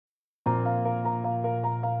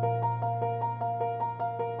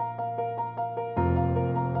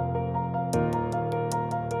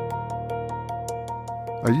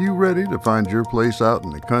Are you ready to find your place out in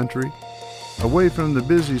the country? Away from the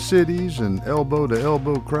busy cities and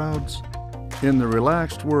elbow-to-elbow crowds? In the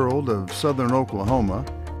relaxed world of southern Oklahoma,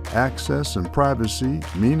 access and privacy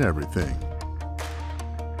mean everything.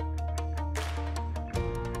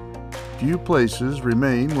 Few places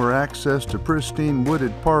remain where access to pristine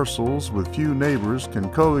wooded parcels with few neighbors can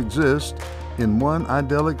coexist in one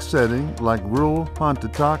idyllic setting like rural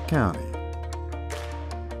Pontotoc County.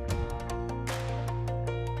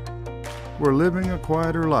 Where living a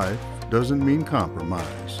quieter life doesn't mean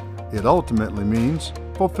compromise. It ultimately means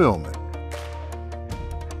fulfillment.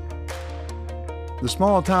 The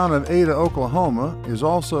small town of Ada, Oklahoma is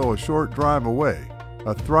also a short drive away.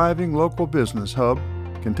 A thriving local business hub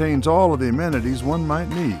contains all of the amenities one might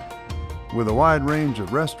need, with a wide range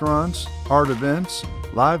of restaurants, art events,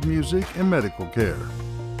 live music, and medical care.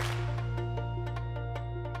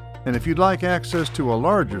 And if you'd like access to a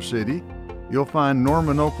larger city, you'll find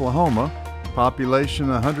Norman, Oklahoma, population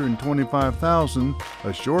 125,000,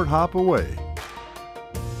 a short hop away.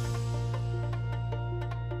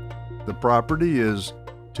 The property is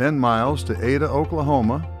 10 miles to Ada,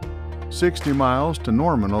 Oklahoma, 60 miles to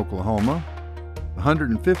Norman, Oklahoma,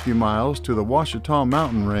 150 miles to the Ouachita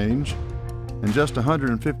Mountain Range, and just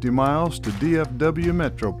 150 miles to DFW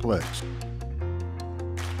Metroplex.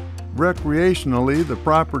 Recreationally, the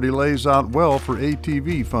property lays out well for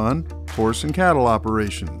ATV fun, horse and cattle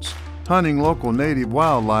operations, hunting local native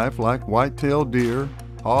wildlife like white-tailed deer,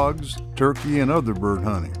 hogs, turkey, and other bird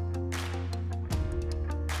hunting.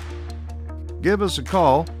 Give us a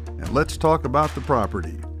call and let's talk about the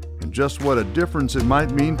property and just what a difference it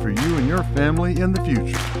might mean for you and your family in the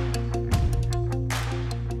future.